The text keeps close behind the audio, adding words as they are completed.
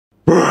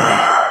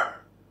The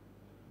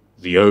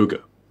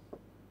Ogre.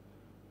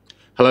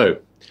 Hello,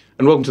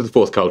 and welcome to The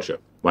Fourth Culture.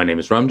 My name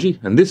is Ramji,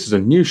 and this is a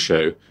new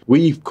show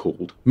we've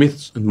called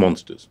Myths and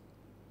Monsters.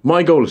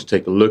 My goal is to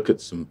take a look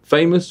at some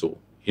famous or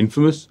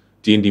infamous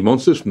D&D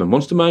monsters from the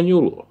Monster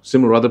Manual or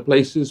similar other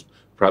places,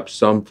 perhaps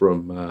some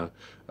from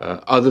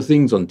other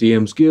things on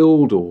DM's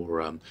Guild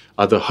or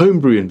other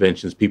homebrew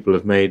inventions people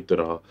have made that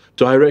are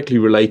directly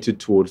related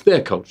towards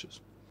their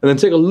cultures. And then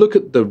take a look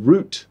at the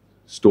root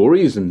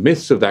stories and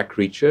myths of that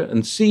creature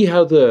and see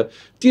how the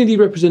D&D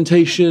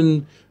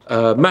representation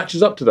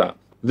matches up to that.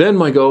 Then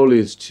my goal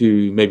is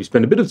to maybe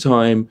spend a bit of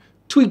time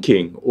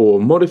tweaking or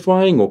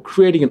modifying or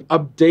creating an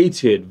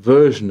updated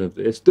version of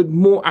this that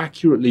more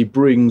accurately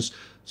brings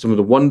some of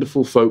the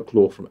wonderful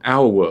folklore from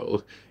our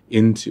world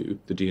into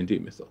the D&D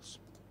mythos.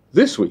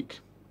 This week,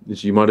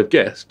 as you might have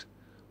guessed,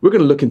 we're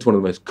going to look into one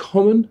of the most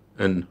common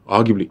and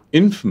arguably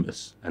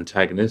infamous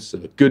antagonists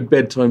of a good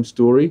bedtime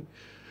story,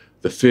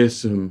 the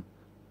fearsome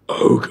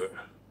Ogre.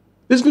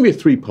 This is going to be a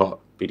three-part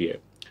video.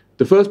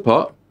 The first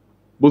part,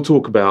 we'll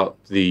talk about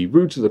the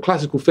roots of the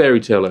classical fairy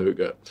tale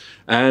ogre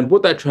and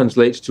what that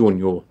translates to on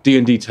your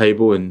D&D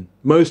table in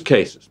most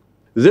cases.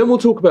 Then we'll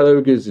talk about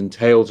ogres in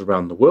tales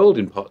around the world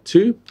in part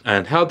 2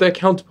 and how their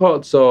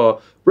counterparts are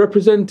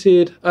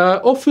represented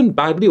often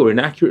badly or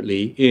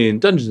inaccurately in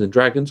Dungeons &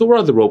 Dragons or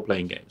other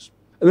role-playing games.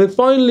 And then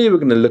finally we're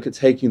going to look at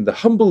taking the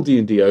humble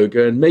D&D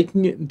ogre and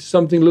making it into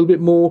something a little bit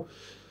more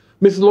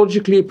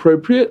mythologically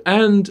appropriate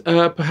and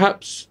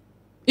perhaps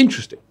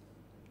interesting.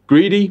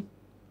 Greedy,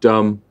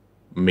 dumb,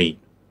 mean.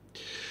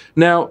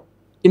 Now,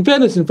 in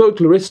fairness, in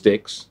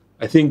folkloristics,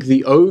 I think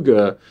the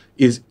ogre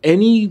is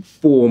any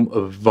form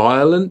of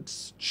violent,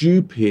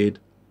 stupid,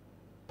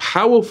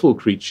 powerful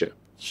creature,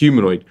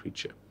 humanoid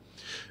creature,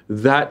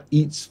 that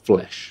eats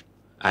flesh,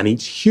 and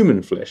eats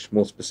human flesh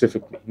more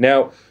specifically.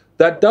 Now,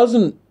 that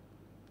doesn't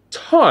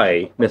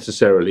tie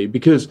necessarily,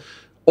 because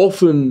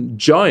often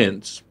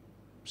giants,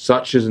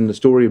 such as in the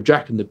story of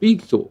Jack and the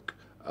Beanstalk,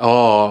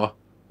 are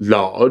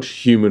large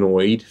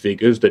humanoid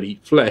figures that eat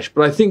flesh.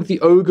 But I think the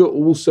ogre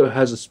also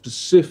has a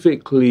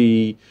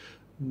specifically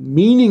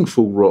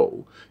meaningful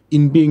role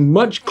in being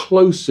much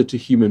closer to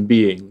human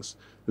beings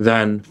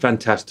than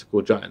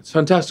fantastical giants.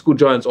 Fantastical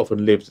giants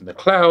often lived in the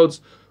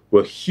clouds,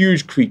 were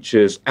huge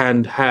creatures,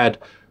 and had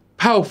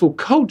powerful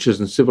cultures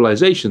and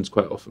civilizations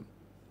quite often.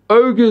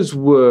 Ogres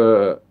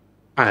were,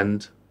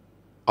 and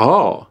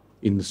are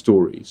in the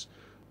stories,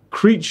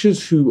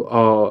 creatures who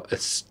are a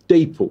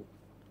staple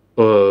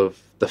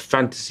of the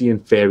fantasy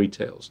and fairy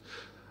tales.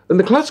 And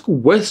the classical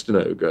Western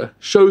ogre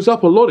shows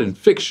up a lot in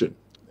fiction,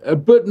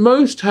 but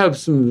most have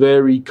some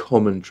very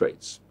common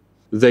traits.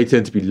 They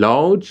tend to be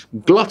large,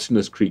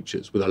 gluttonous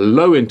creatures with a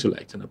low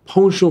intellect and a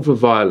penchant for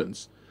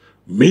violence.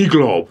 Me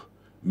glob,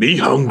 me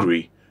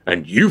hungry,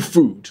 and you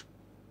food.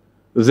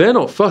 They're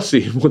not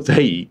fussy in what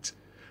they eat,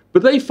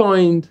 but they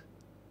find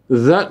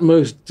that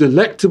most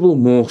delectable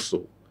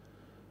morsel,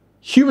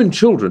 human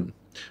children,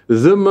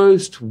 the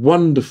most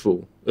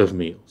wonderful of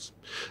meals,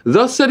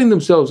 thus setting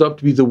themselves up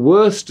to be the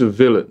worst of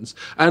villains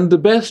and the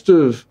best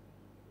of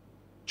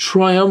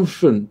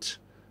triumphant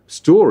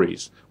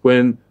stories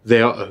when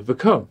they are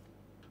overcome.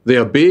 They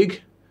are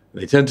big,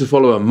 they tend to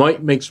follow a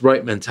might makes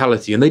right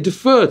mentality, and they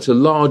defer to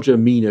larger,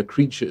 meaner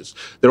creatures.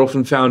 They're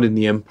often found in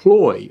the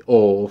employ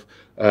of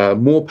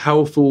more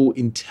powerful,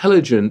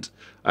 intelligent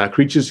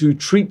creatures who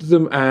treat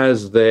them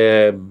as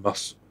their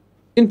muscle.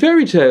 In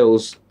fairy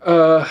tales,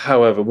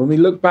 however, when we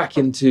look back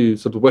into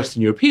sort of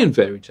Western European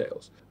fairy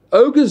tales,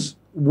 ogres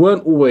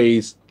weren't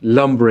always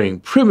lumbering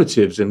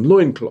primitives in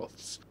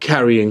loincloths,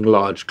 carrying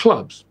large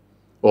clubs.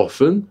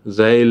 Often,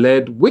 they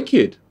led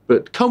wicked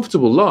but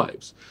comfortable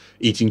lives,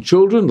 eating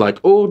children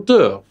like hors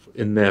d'oeuvres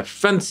in their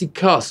fancy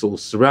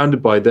castles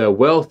surrounded by their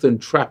wealth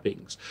and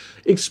trappings,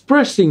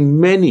 expressing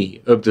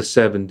many of the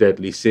 7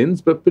 deadly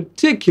sins, but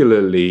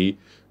particularly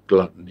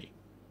gluttony.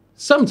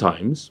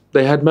 Sometimes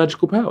they had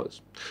magical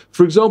powers.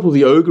 For example,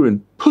 the ogre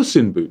in Puss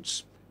in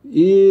Boots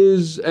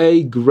is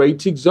a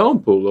great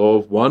example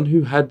of one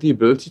who had the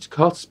ability to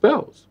cast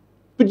spells.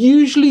 But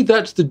usually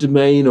that's the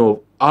domain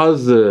of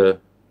other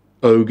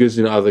ogres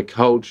in other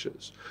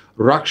cultures,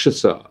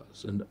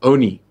 Rakshasas and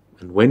Oni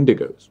and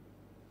Wendigos.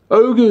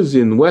 Ogres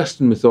in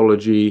Western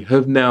mythology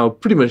have now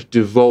pretty much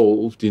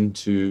devolved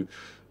into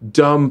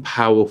dumb,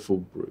 powerful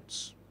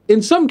brutes.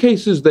 In some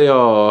cases they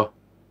are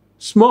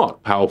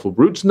smart, powerful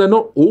brutes, and they're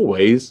not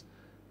always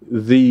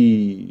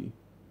the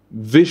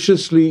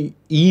viciously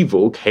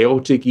evil,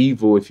 chaotic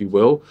evil, if you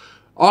will,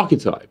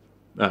 archetype.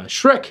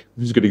 Shrek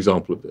is a good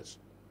example of this.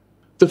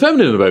 The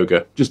feminine of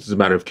ogre, just as a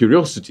matter of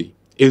curiosity,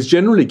 is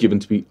generally given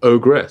to be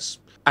ogress,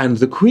 and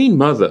the Queen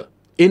Mother,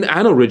 in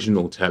an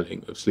original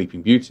telling of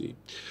Sleeping Beauty,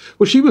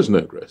 well, she was an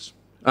ogress,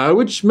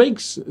 which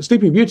makes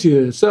Sleeping Beauty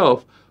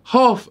herself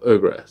half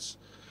ogress.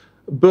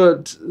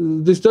 But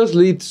this does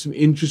lead to some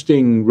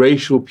interesting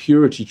racial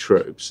purity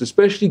tropes,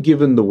 especially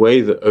given the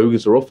way that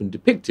ogres are often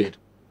depicted.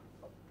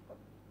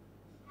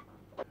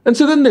 And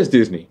so then there's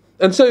Disney.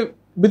 And so,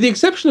 with the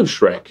exception of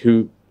Shrek,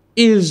 who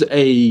is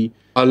a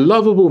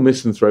lovable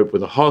misanthrope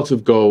with a heart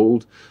of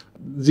gold,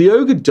 the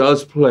ogre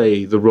does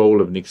play the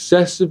role of an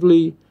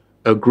excessively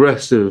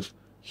aggressive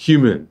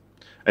human,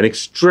 an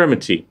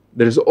extremity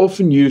that is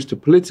often used to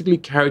politically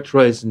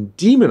characterize and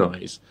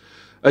demonize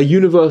a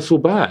universal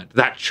bad,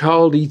 that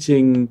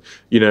child-eating,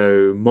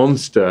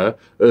 monster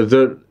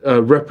that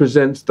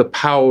represents the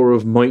power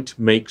of might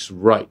makes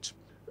right.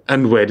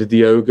 And where did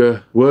the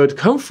ogre word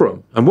come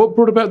from? And what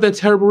brought about their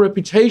terrible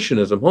reputation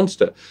as a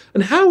monster?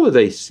 And how are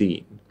they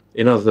seen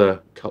in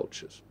other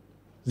cultures?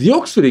 The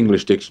Oxford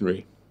English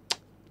Dictionary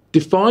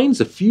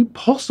defines a few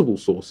possible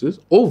sources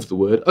of the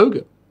word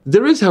ogre.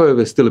 There is,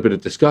 however, still a bit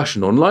of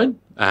discussion online,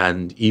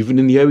 and even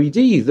in the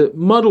OED, that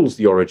muddles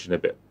the origin a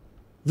bit.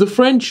 The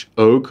French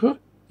ogre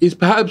is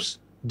perhaps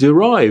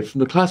derived from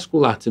the classical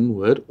Latin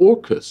word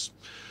orcus,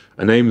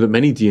 a name that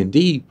many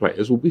D&D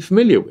players will be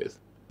familiar with.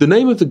 The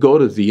name of the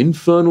god of the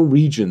infernal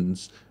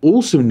regions,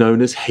 also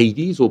known as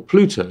Hades or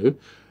Pluto,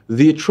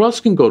 the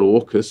Etruscan god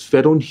Orcus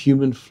fed on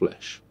human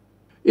flesh.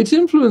 It's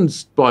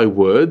influenced by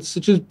words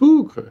such as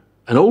bougre,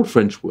 an Old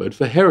French word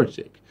for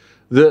heretic,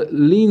 that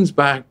leans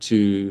back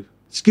to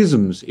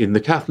schisms in the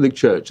Catholic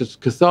Church as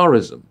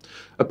Catharism,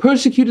 a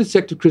persecuted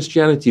sect of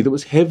Christianity that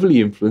was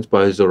heavily influenced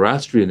by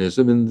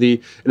Zoroastrianism in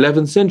the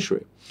 11th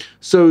century.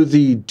 So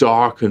the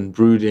dark and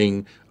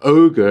brooding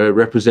ogre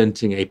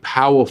representing a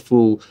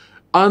powerful,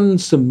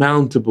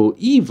 unsurmountable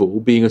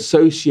evil being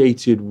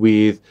associated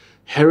with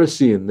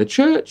heresy in the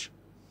church?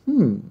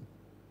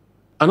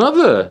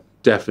 Another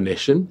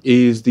definition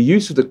is the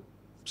use of the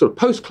sort of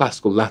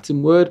post-classical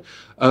Latin word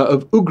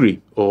of Ogre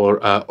or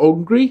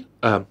Ogre,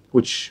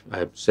 which I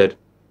have said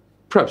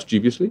perhaps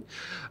dubiously,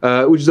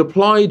 which is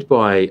applied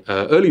by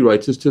early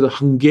writers to the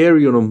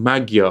Hungarian or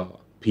Magyar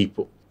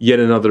people. Yet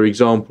another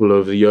example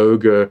of the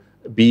ogre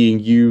being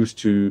used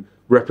to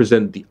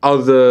represent the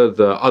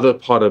other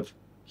part of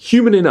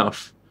human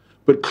enough,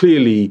 but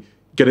clearly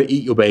going to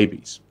eat your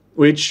babies.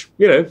 Which,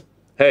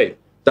 hey,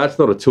 that's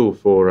not a tool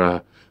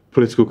for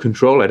political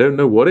control. I don't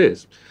know what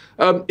is.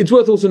 It's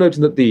worth also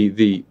noting that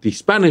the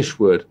Spanish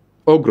word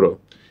ogro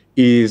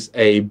is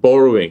a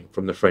borrowing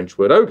from the French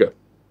word ogre.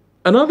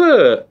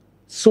 Another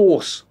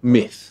source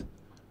myth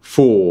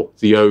for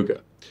the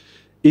ogre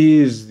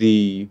is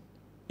the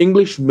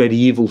English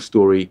medieval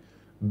story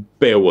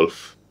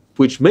Beowulf,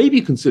 which may be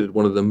considered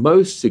one of the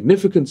most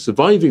significant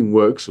surviving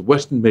works of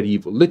Western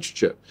medieval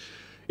literature.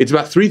 It's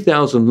about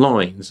 3,000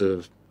 lines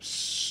of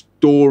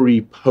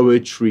story,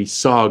 poetry,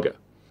 saga.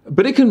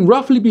 But it can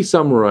roughly be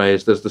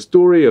summarized as the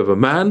story of a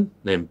man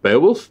named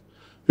Beowulf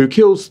who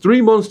kills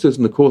 3 monsters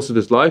in the course of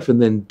his life and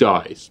then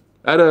dies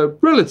at a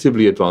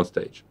relatively advanced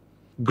age.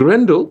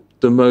 Grendel,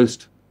 the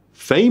most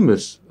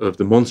famous of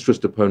the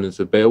monstrous opponents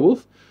of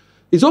Beowulf,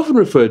 is often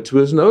referred to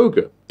as an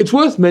ogre. It's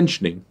worth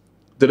mentioning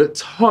that at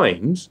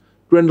times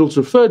Grendel's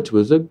referred to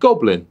as a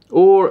goblin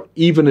or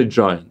even a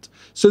giant.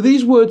 So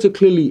these words are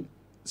clearly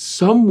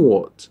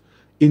somewhat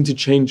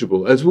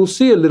interchangeable, as we'll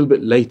see a little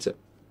bit later.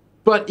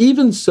 But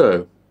even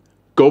so,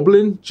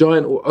 goblin,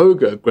 giant or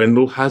ogre,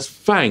 Grendel has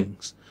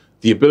fangs,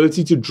 the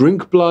ability to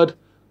drink blood,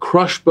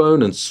 crush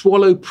bone and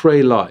swallow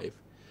prey live.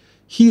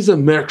 He's a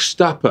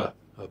merkstapper,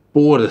 a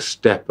border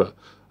stepper,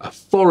 a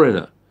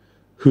foreigner,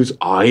 whose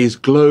eyes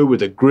glow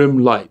with a grim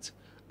light,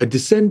 a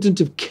descendant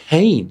of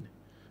Cain,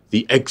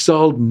 the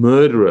exiled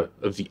murderer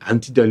of the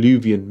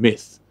antediluvian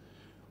myth,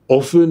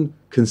 often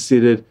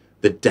considered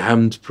the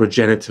damned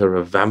progenitor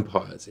of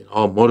vampires in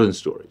our modern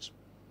stories.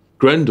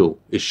 Grendel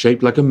is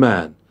shaped like a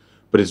man,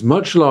 but is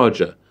much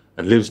larger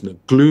and lives in a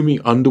gloomy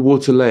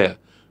underwater lair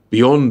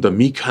beyond the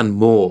Mikan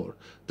Moor,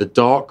 the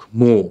Dark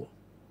Moor.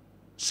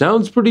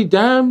 Sounds pretty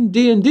damn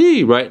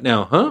D&D right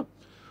now, huh?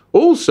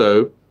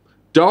 Also,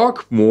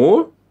 Dark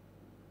Moor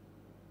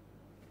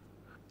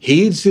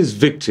heeds his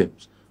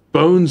victims,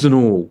 bones and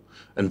all,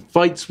 and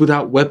fights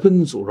without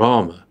weapons or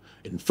armor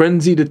in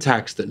frenzied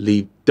attacks that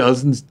leave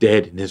dozens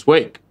dead in his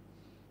wake.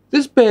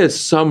 This bears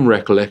some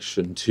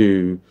recollection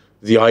to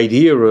the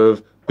idea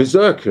of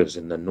berserkers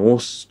in the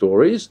Norse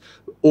stories.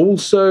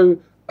 Also,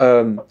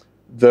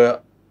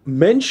 the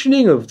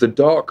mentioning of the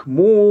Dark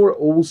Moor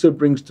also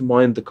brings to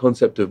mind the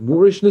concept of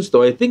Moorishness,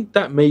 though I think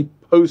that may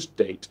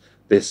post-date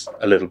this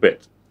a little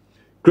bit.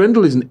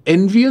 Grendel is an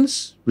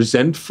envious,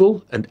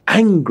 resentful, and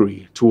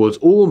angry towards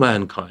all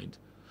mankind,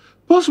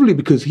 possibly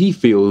because he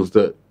feels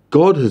that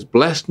God has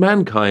blessed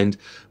mankind,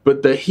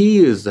 but that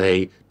he as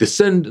a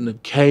descendant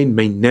of Cain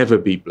may never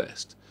be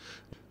blessed.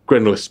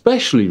 Grendel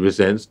especially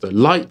resents the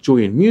light,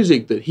 joy, and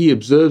music that he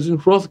observes in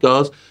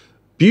Hrothgar's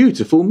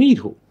beautiful mead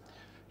hall.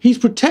 He's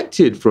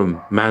protected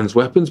from man's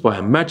weapons by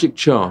a magic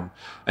charm,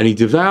 and he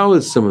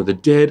devours some of the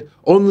dead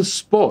on the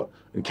spot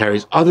and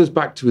carries others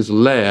back to his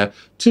lair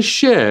to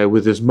share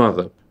with his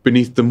mother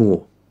beneath the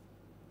moor.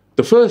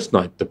 The first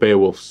night that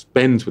Beowulf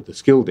spends with the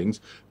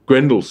Scyldings,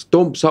 Grendel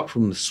stomps up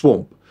from the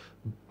swamp,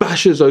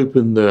 bashes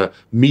open the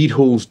mead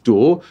hall's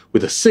door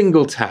with a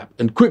single tap,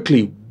 and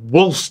quickly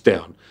wolfs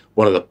down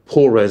one of the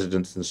poor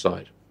residents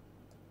inside.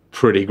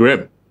 Pretty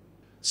grim.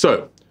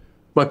 So,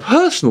 my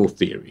personal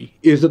theory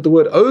is that the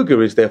word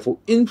ogre is therefore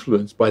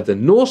influenced by the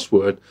Norse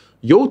word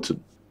Jotunn,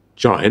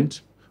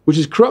 giant, which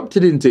is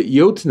corrupted into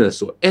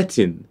Jotunnus or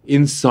Etin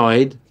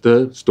inside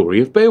the story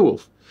of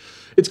Beowulf.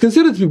 It's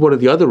considered to be one of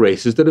the other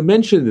races that are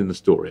mentioned in the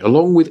story,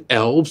 along with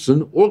elves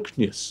and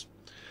Orkneys.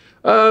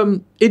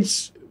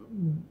 It's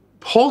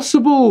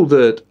possible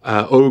that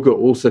Ogre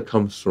also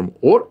comes from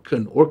Orc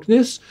and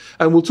Orkneys,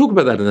 and we'll talk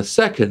about that in a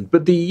second,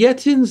 but the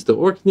Yetins, the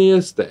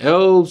Orkneys, the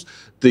elves,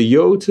 the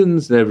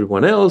Jotunns and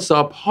everyone else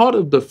are part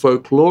of the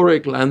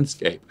folkloric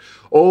landscape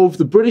of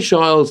the British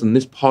Isles and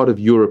this part of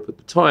Europe at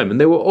the time, and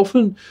they were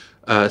often,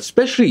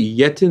 especially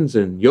Yetins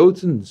and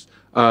Jotunns,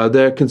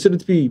 they're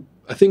considered to be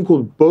a thing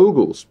called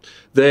bogles.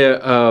 They're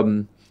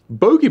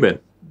bogeymen,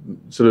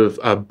 sort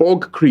of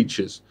bog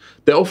creatures.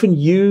 They're often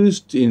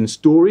used in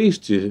stories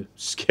to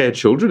scare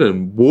children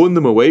and warn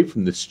them away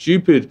from the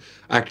stupid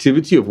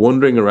activity of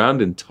wandering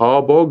around in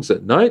tar bogs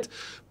at night,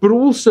 but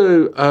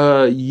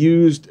also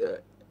used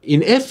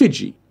in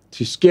effigy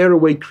to scare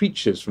away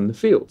creatures from the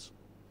fields.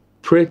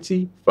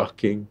 Pretty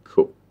fucking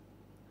cool.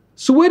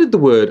 So where did the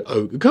word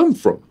ogre come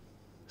from?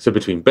 So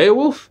between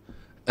Beowulf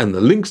and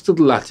the links to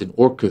the Latin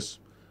orcus,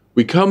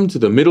 we come to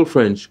the Middle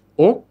French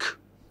orc,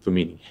 for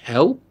meaning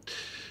hell,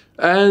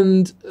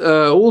 and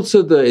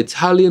also the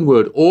Italian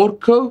word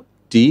orco,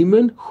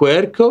 demon,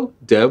 huerco,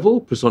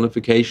 devil,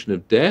 personification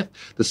of death,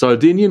 the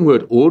Sardinian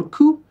word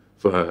orcu,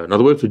 for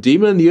another word for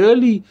demon, and the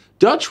early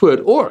Dutch word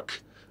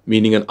orc,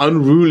 meaning an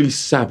unruly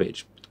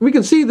savage. We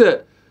can see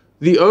that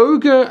the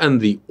ogre and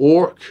the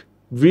orc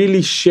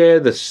really share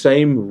the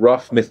same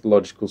rough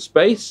mythological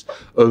space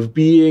of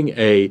being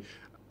a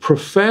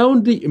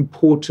profoundly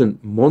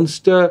important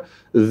monster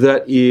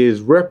that is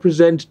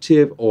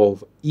representative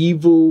of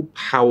evil,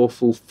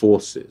 powerful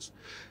forces.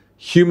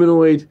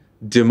 Humanoid,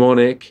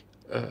 demonic,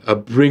 a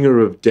bringer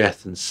of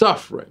death and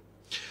suffering.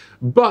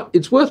 But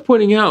it's worth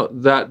pointing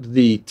out that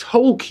the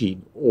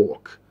Tolkien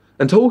orc,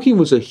 and Tolkien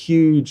was a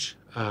huge,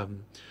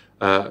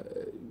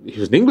 he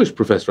was an English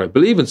professor, I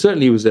believe, and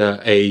certainly he was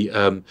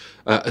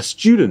a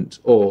student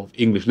of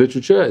English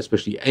literature,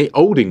 especially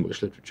Old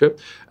English literature.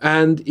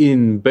 And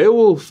in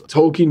Beowulf,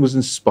 Tolkien was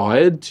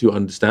inspired to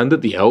understand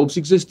that the elves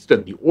existed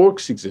and the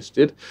orcs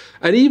existed,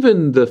 and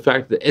even the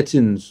fact that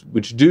Etins,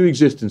 which do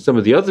exist in some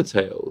of the other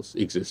tales,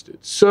 existed.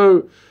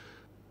 So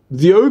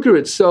the ogre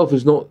itself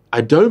is not,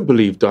 I don't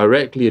believe,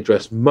 directly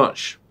addressed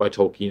much by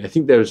Tolkien. I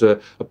think there's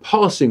a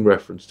passing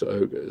reference to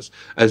ogres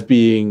as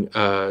being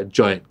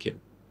giantkin.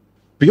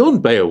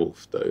 Beyond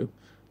Beowulf, though,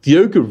 the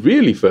ogre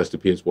really first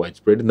appears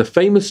widespread in the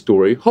famous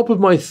story Hop of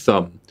My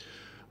Thumb,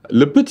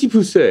 Le Petit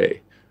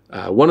Poucet,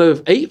 one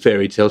of 8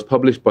 fairy tales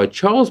published by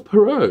Charles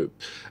Perrault.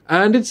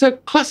 And it's a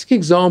classic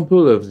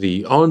example of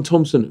the Arne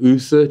Thompson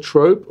Uther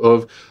trope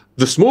of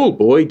the small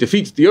boy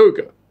defeats the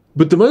ogre.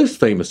 But the most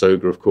famous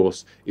ogre, of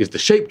course, is the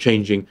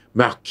shape-changing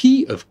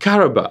Marquis of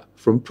Carabas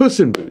from Puss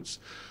in Boots,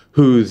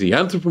 who the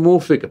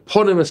anthropomorphic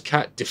eponymous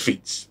cat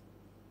defeats.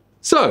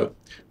 So,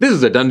 this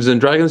is a Dungeons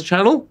 & Dragons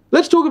channel.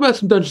 Let's talk about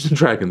some Dungeons &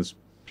 Dragons.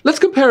 Let's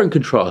compare and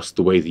contrast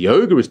the way the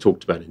ogre is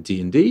talked about in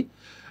D&D,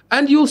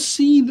 and you'll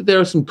see that there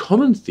are some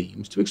common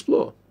themes to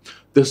explore.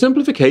 The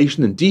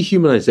simplification and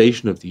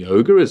dehumanization of the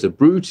ogre as a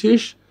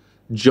brutish,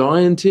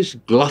 giantish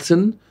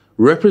glutton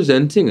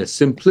representing a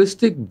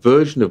simplistic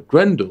version of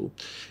Grendel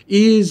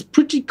is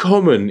pretty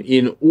common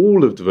in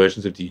all of the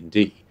versions of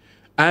D&D,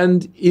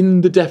 and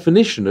in the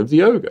definition of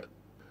the ogre.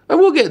 And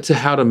we'll get to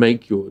how to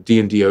make your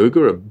D&D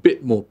ogre a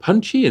bit more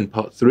punchy in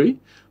part 3,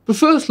 but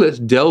first let's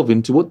delve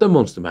into what the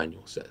monster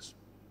manual says.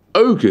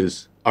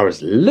 Ogres are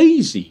as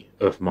lazy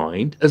of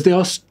mind as they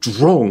are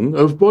strong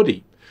of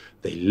body.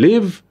 They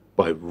live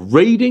by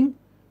raiding,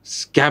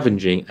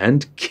 scavenging,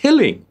 and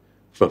killing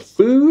for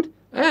food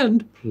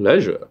and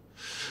pleasure.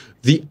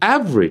 The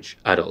average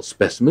adult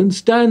specimen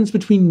stands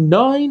between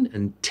 9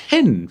 and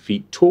 10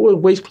 feet tall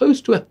and weighs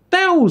close to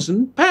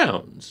 1,000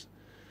 pounds.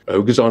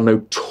 Ogres are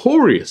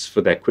notorious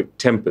for their quick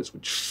tempers,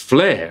 which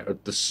flare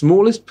at the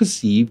smallest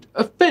perceived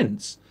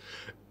offence.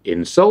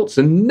 Insults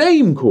and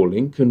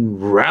name-calling can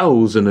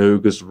rouse an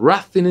ogre's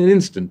wrath in an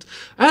instant,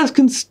 as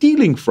can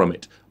stealing from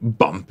it,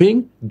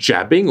 bumping,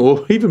 jabbing,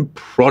 or even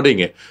prodding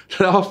it,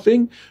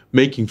 laughing,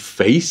 making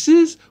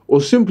faces, or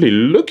simply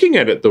looking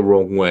at it the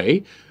wrong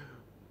way.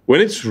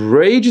 When its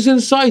rage is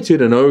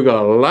incited, an ogre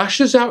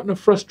lashes out in a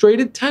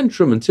frustrated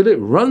tantrum until it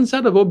runs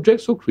out of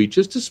objects or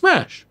creatures to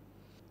smash.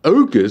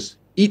 Ogres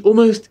eat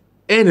almost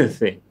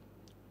anything,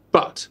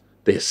 but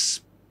they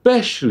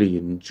especially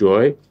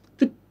enjoy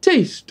the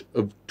taste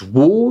of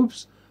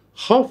dwarves,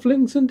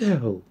 halflings, and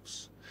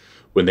elves.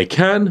 When they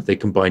can, they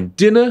combine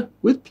dinner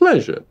with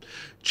pleasure,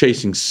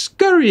 chasing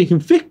scurrying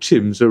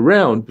victims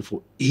around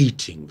before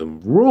eating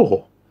them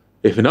raw.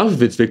 If enough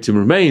of its victim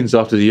remains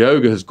after the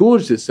ogre has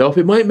gorged itself,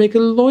 it might make a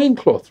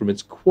loincloth from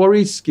its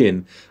quarried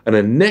skin and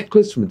a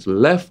necklace from its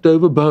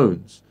leftover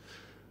bones.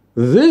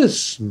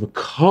 This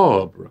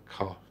macabre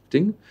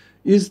crafting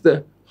is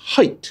the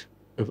height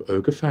of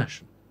ogre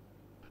fashion.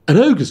 An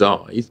ogre's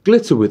eyes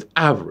glitter with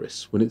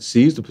avarice when it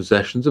sees the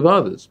possessions of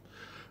others.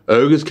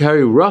 Ogres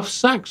carry rough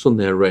sacks on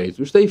their raids,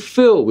 which they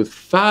fill with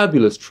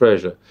fabulous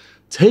treasure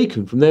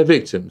taken from their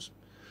victims.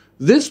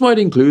 This might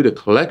include a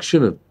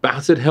collection of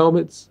battered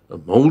helmets, a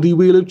mouldy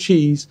wheel of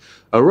cheese,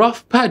 a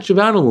rough patch of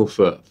animal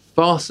fur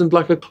fastened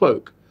like a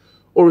cloak,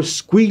 or a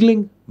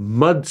squealing,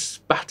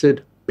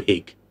 mud-spattered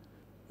pig.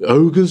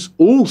 Ogres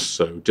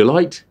also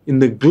delight in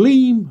the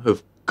gleam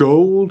of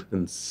gold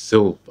and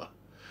silver.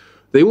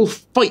 They will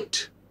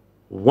fight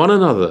one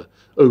another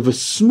over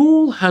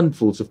small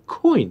handfuls of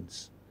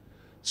coins.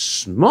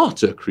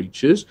 Smarter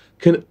creatures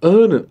can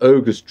earn an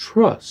ogre's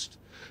trust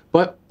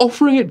by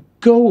offering it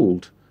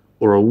gold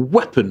or a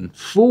weapon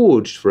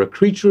forged for a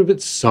creature of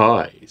its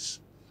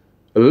size.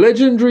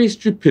 Legendary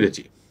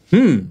stupidity.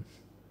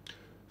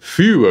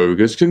 Few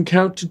ogres can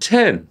count to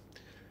 10,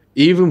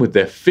 even with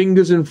their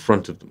fingers in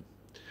front of them.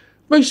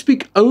 Most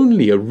speak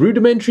only a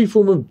rudimentary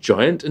form of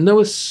giant and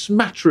know a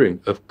smattering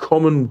of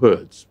common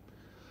words.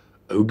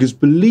 Ogres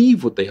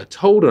believe what they are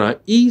told and are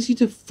easy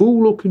to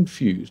fool or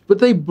confuse, but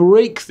they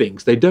break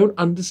things they don't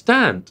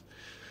understand.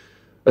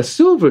 A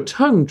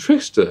silver-tongued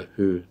trickster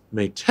who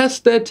may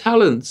test their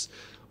talents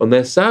on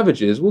their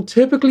savages will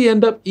typically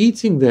end up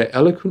eating their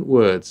eloquent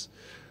words,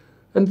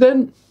 and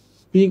then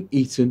being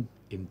eaten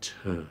in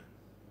turn.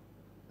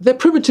 They're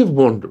primitive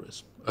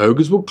wanderers.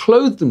 Ogres will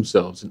clothe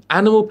themselves in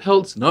animal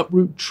pelts and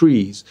uproot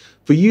trees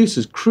for use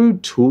as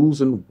crude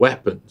tools and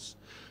weapons.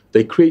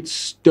 They create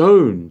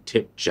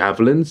stone-tipped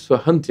javelins for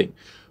hunting.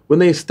 When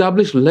they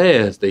establish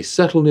lairs, they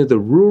settle near the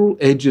rural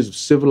edges of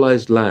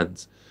civilized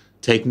lands,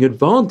 taking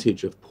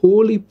advantage of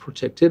poorly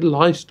protected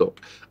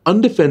livestock,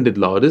 undefended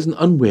larders, and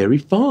unwary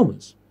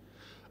farmers.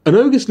 An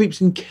ogre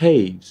sleeps in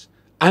caves,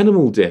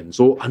 animal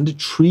dens, or under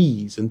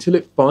trees until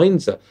it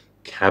finds a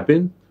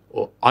cabin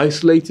or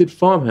isolated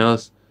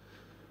farmhouse,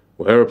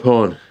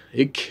 whereupon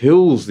it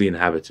kills the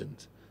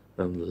inhabitant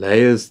and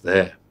lairs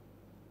there.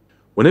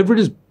 Whenever it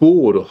is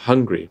bored or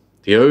hungry,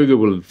 the ogre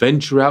will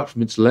venture out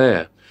from its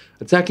lair,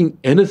 attacking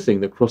anything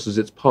that crosses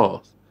its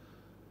path.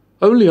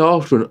 Only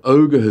after an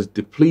ogre has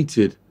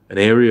depleted an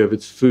area of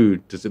its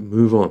food does it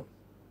move on.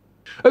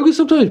 Ogres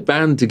sometimes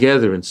band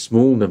together in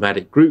small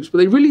nomadic groups, but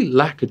they really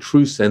lack a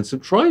true sense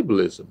of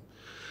tribalism.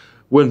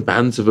 When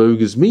bands of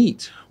ogres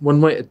meet,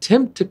 one might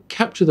attempt to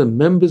capture the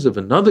members of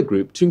another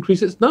group to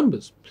increase its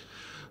numbers.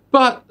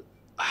 But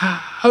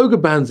ogre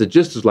bands are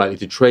just as likely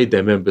to trade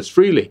their members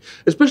freely,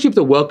 especially if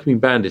the welcoming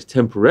band is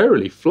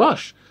temporarily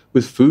flush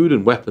with food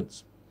and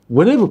weapons.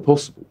 Whenever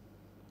possible,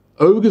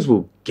 ogres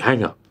will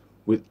gang up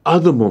with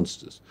other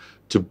monsters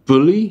to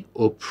bully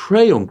or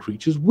prey on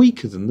creatures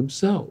weaker than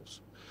themselves.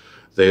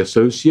 They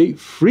associate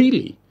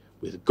freely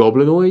with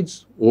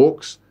goblinoids,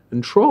 orcs,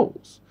 and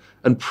trolls,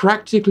 and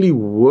practically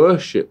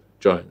worship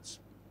giants.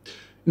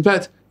 In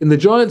fact, in the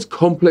giant's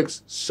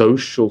complex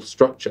social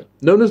structure,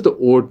 known as the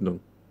ordinal,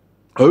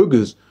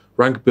 ogres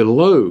rank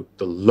below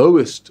the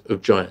lowest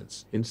of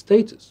giants in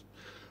status.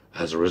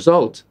 As a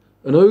result,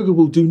 an ogre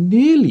will do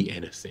nearly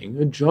anything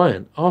a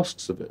giant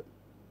asks of it.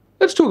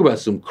 Let's talk about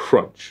some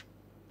crunch.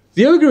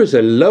 The ogre is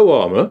a low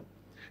armor,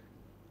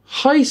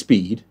 high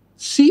speed,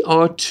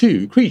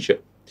 CR2 creature.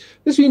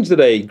 This means that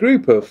a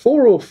group of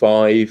 4 or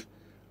 5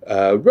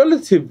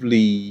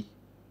 relatively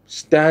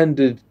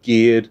standard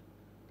geared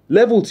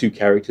level 2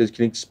 characters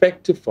can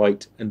expect to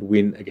fight and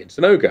win against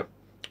an ogre.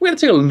 We're going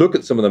to take a look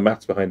at some of the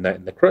maths behind that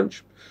in the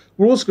crunch.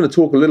 We're also going to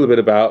talk a little bit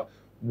about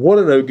what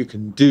an ogre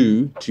can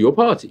do to your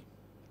party.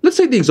 Let's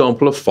take the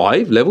example of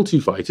 5 level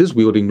 2 fighters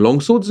wielding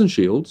longswords and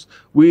shields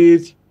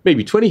with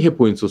maybe 20 hit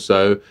points or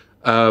so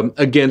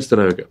against an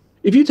ogre.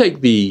 If you take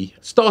the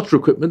starter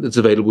equipment that's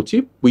available to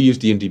you, we use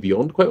D&D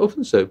Beyond quite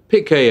often, so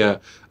pick a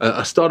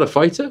starter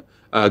fighter,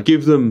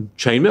 give them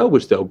chainmail,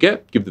 which they'll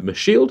get, give them a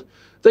shield.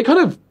 They kind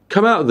of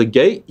come out of the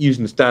gate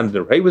using the standard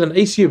array with an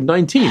AC of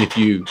 19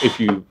 if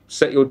you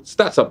set your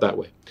stats up that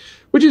way,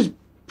 which is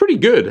pretty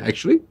good,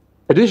 actually.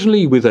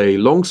 Additionally, with a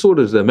longsword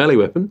as their melee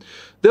weapon,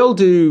 they'll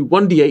do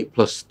 1d8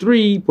 plus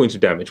 3 points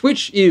of damage,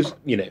 which is,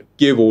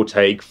 give or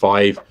take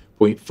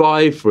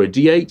 5.5 for a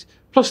d8,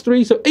 plus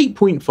 3, so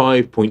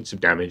 8.5 points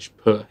of damage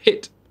per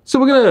hit. So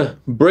we're going to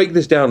break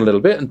this down a little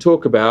bit and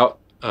talk about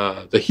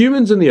the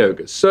humans and the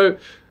ogres. So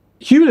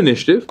human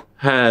initiative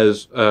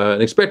has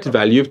an expected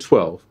value of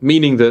 12,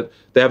 meaning that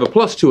they have a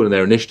 +2 on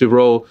their initiative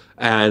roll,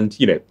 and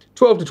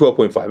 12 to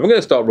 12.5. I'm going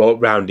to start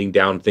rounding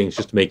down things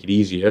just to make it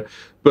easier,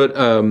 but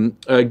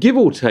give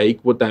or take,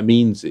 what that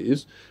means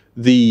is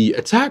the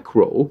attack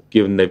roll,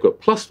 given they've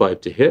got +5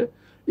 to hit,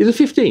 is a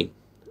 15.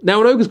 Now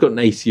an ogre's got an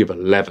AC of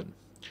 11,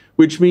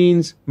 which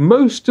means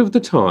most of the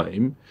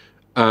time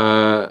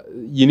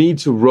you need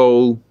to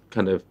roll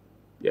kind of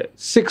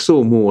 6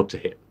 or more to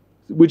hit,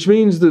 which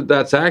means that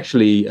that's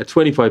actually a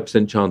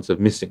 25% chance of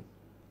missing.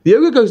 The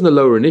ogre goes in the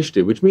lower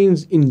initiative, which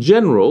means in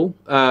general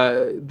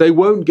they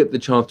won't get the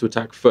chance to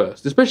attack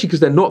first, especially because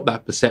they're not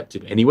that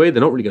perceptive anyway.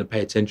 They're not really going to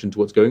pay attention to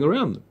what's going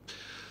around them.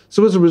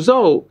 So as a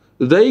result,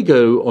 they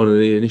go on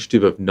an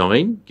initiative of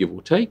 9, give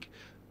or take,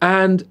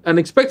 and an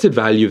expected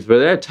value for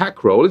their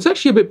attack roll is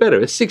actually a bit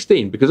better. It's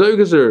 16, because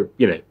ogres are,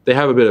 they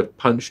have a bit of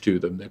punch to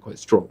them. They're quite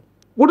strong.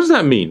 What does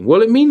that mean?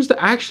 Well, it means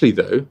that actually,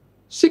 though,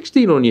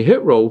 16 on your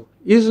hit roll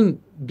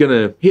isn't going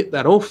to hit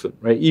that often,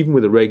 right? Even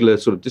with a regular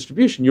sort of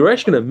distribution, you're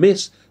actually going to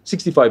miss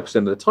 65%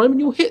 of the time and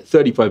you'll hit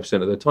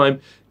 35% of the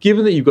time,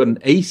 given that you've got an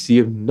AC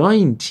of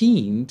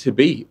 19 to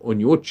be on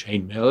your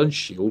chainmail and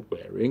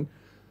shield-wearing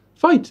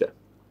fighter.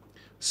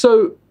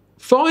 So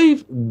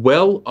 5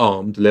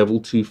 well-armed level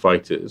 2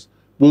 fighters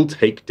will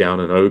take down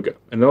an ogre,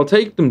 and they'll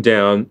take them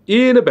down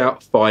in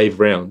about 5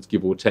 rounds,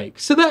 give or take.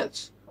 So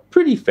that's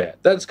pretty fair.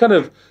 That's kind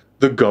of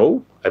the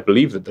goal, I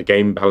believe, that the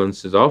game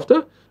balances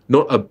after.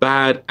 Not a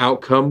bad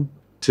outcome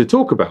to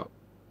talk about.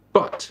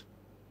 But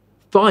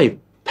 5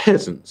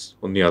 peasants,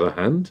 on the other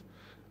hand,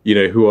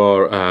 who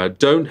are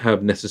don't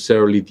have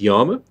necessarily the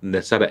armor, and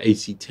they're sat at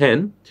AC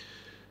 10,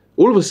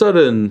 all of a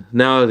sudden,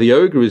 now the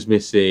ogre is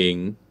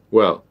missing,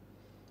 well,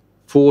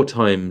 4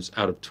 times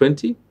out of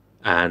 20,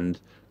 and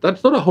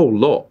that's not a whole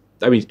lot.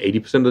 That means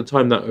 80% of the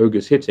time that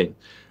ogre's hitting.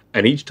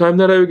 And each time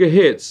that ogre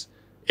hits,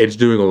 it's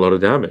doing a lot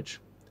of damage.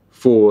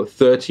 For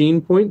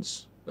 13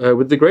 points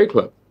with the Grey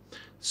Club.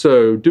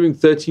 So doing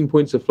 13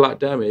 points of flat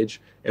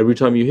damage every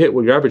time you hit,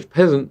 well, your average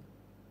peasant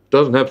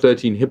doesn't have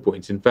 13 hit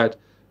points. In fact,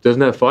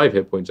 doesn't have 5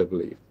 hit points, I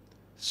believe.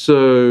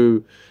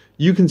 So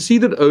you can see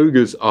that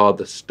ogres are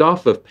the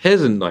stuff of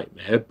Peasant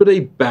Nightmare, but a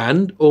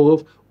band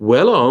of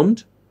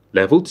well-armed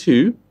level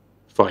 2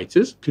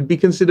 fighters, could be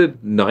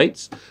considered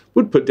knights,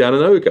 would put down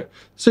an ogre.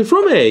 So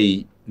from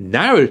a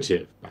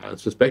narrative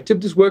balance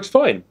perspective, this works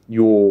fine.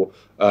 Your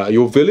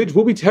village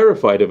will be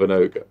terrified of an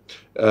ogre.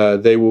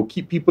 They will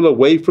keep people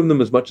away from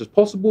them as much as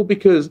possible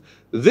because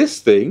this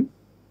thing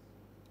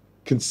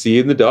can see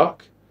in the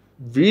dark,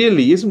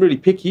 really isn't really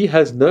picky,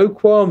 has no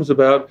qualms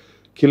about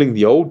killing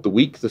the old, the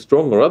weak, the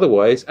strong, or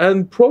otherwise,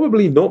 and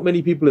probably not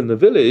many people in the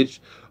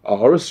village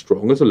are as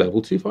strong as a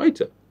level 2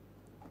 fighter.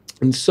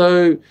 And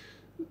so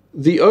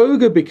the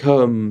ogre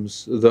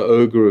becomes the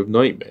ogre of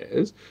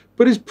nightmares,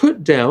 but is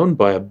put down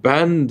by a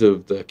band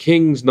of the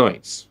king's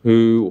knights,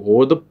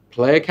 or the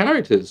player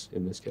characters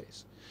in this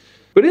case.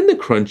 But in the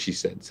crunchy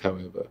sense,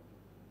 however,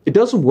 it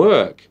doesn't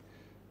work,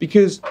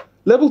 because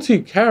level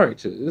 2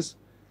 characters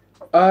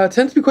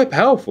tend to be quite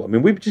powerful. I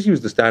mean, we've just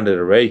used the standard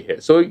array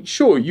here, so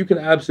sure, you can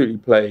absolutely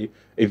play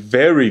a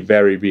very,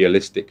 very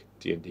realistic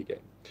D&D game.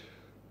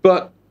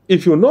 But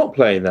if you're not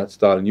playing that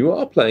style, and you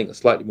are playing a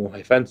slightly more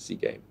high fantasy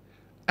game,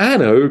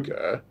 an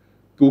ogre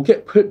will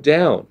get put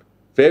down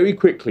very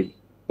quickly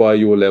by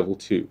your level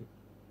 2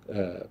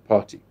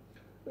 party.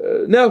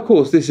 Now, of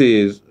course, this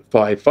is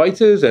 5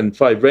 fighters and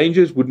 5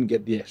 rangers wouldn't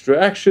get the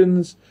extra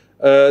actions.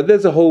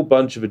 There's a whole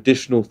bunch of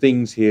additional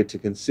things here to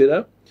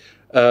consider.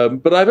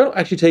 But I've not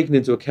actually taken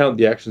into account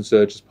the action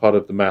surge as part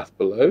of the math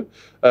below.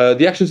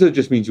 The action surge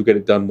just means you'll get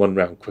it done 1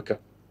 round quicker.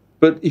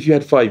 But if you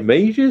had 5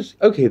 mages,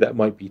 okay, that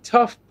might be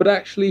tough, but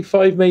actually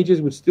 5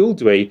 mages would still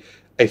do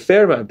a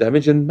fair amount of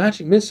damage, and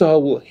Magic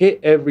Missile will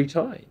hit every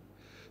time.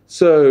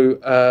 So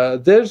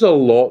there's a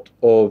lot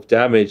of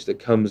damage that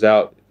comes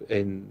out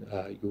in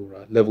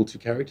your level 2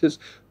 characters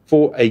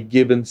for a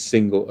given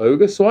single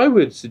ogre. So I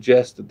would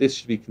suggest that this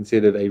should be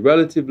considered a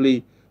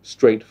relatively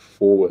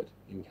straightforward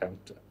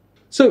encounter.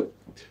 So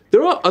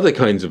there are other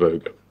kinds of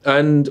ogre,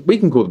 and we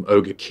can call them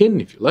ogre-kin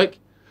if you like.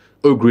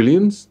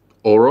 Ogrillions,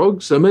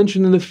 orogs, are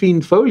mentioned in the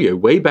Fiend Folio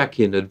way back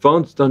in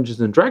Advanced Dungeons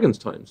 & Dragons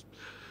times.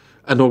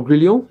 An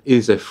ogrillion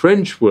is a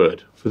French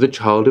word for the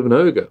child of an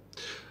ogre.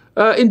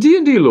 In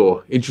D&D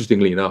lore,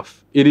 interestingly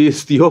enough, it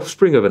is the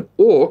offspring of an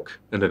orc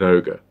and an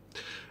ogre.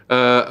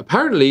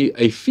 Apparently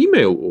a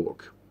female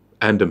orc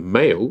and a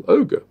male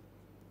ogre.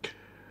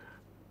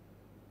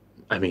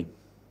 I mean,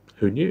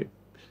 who knew?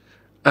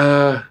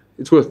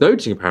 It's worth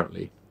noting,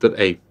 apparently, that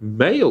a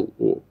male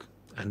orc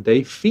and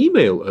a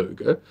female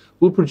ogre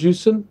will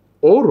produce an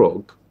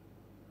orog.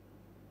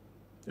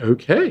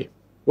 Okay,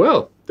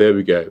 well, there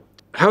we go.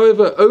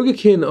 However,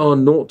 ogrekin are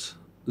not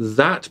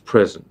that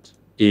present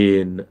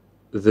in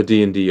the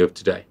D&D of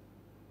today.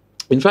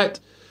 In fact,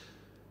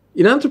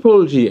 in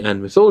anthropology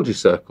and mythology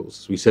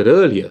circles, as we said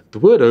earlier, the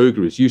word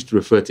ogre is used to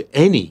refer to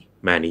any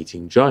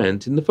man-eating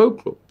giant in the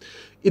folklore.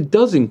 It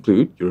does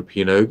include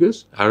European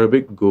ogres,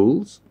 Arabic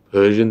ghouls,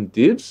 Persian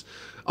divs,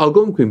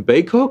 Algonquin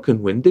Baycock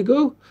and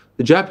Wendigo,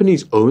 the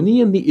Japanese Oni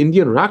and the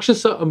Indian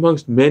Rakshasa,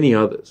 amongst many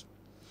others.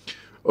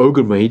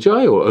 Ogre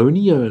Magi, or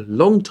Oni, are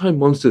long-time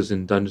monsters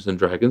in Dungeons &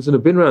 Dragons and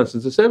have been around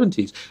since the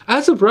 70s.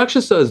 As of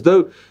Rakshasas,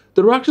 though,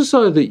 the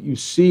Rakshasa that you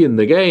see in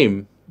the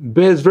game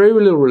bears very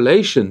little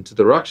relation to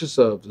the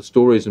Rakshasa of the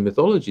stories and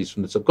mythologies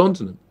from the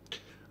subcontinent.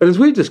 And as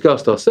we've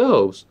discussed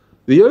ourselves,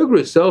 the ogre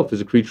itself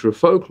is a creature of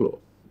folklore.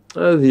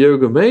 The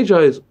Ogre Magi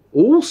is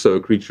also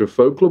a creature of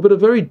folklore, but a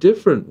very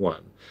different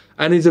one,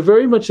 and is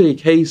very much a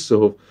case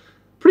of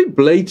pretty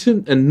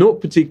blatant and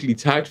not particularly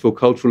tactful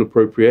cultural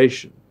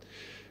appropriation.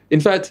 In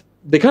fact,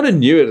 they kind of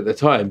knew it at the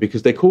time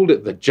because they called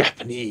it the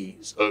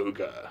Japanese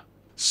ogre.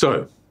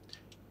 So,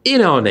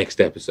 in our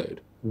next episode,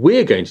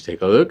 we're going to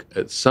take a look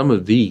at some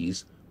of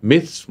these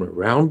myths from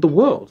around the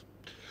world.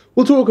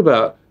 We'll talk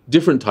about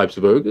different types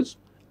of ogres,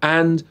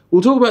 and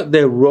we'll talk about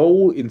their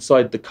role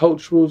inside the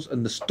cultures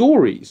and the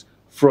stories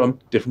from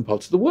different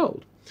parts of the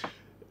world.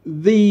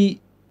 The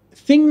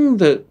thing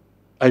that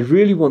I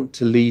really want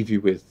to leave you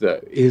with, though,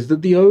 is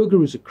that the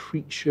ogre is a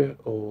creature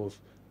of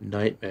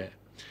nightmare.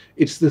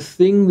 It's the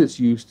thing that's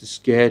used to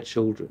scare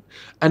children,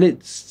 and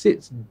it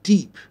sits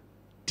deep,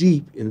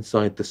 deep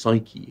inside the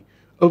psyche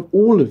of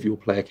all of your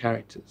player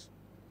characters.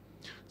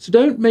 So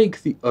don't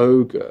make the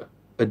ogre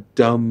a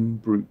dumb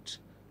brute,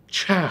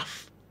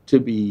 chaff to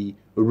be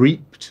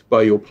reaped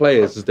by your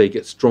players as they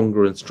get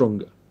stronger and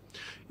stronger.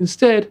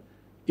 Instead,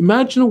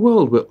 imagine a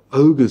world where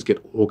ogres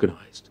get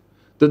organized,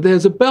 that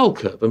there's a bell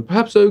curve, and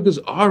perhaps ogres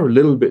are a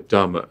little bit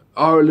dumber,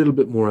 are a little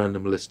bit more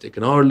animalistic,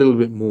 and are a little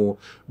bit more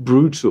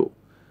brutal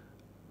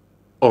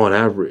on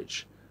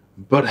average.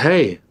 But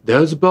hey,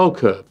 there's a bell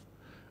curve,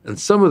 and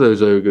some of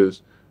those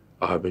ogres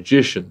are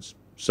magicians.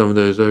 Some of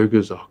those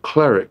ogres are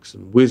clerics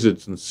and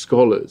wizards and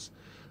scholars,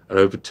 and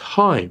over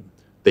time,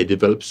 they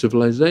develop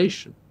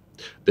civilization.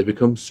 They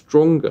become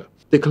stronger.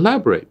 They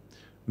collaborate.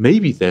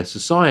 Maybe their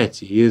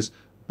society is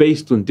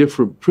based on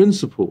different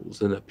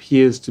principles and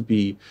appears to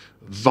be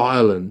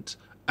violent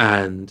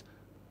and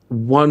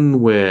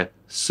one where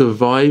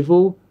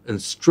survival and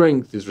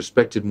strength is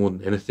respected more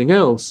than anything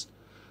else.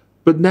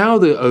 But now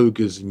the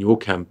ogres in your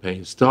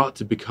campaign start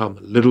to become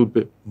a little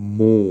bit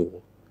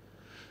more.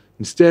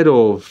 Instead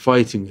of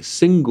fighting a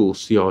single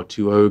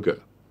CR2 ogre,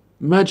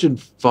 imagine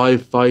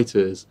 5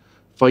 fighters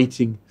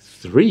fighting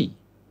 3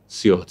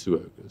 CR2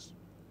 ogres.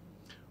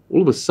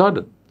 All of a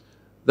sudden,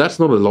 that's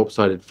not a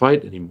lopsided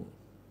fight anymore.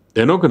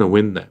 They're not going to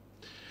win that.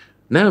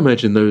 Now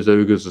imagine those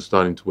ogres are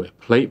starting to wear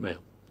plate mail.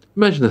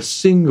 Imagine a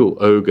single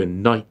ogre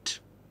knight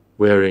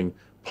wearing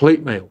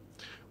plate mail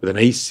with an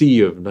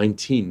AC of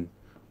 19,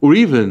 or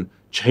even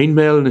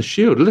chainmail and a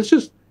shield. Let's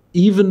just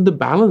even the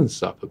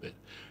balance up a bit.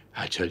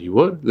 I tell you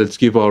what, let's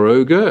give our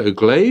ogre a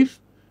glaive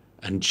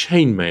and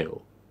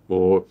chainmail,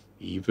 or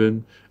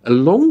even a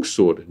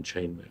longsword and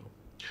chainmail.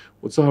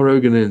 What's our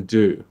ogre going to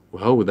do?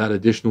 Well, with that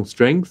additional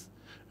strength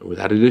and with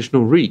that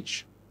additional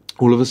reach,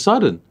 all of a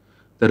sudden,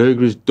 that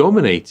ogre is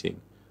dominating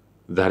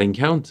that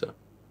encounter.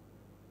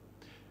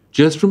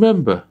 Just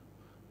remember,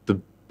 the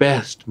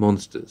best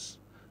monsters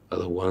are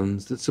the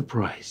ones that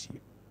surprise you.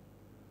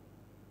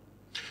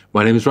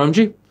 My name is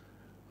Ramji.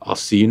 I'll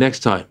see you next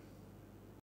time.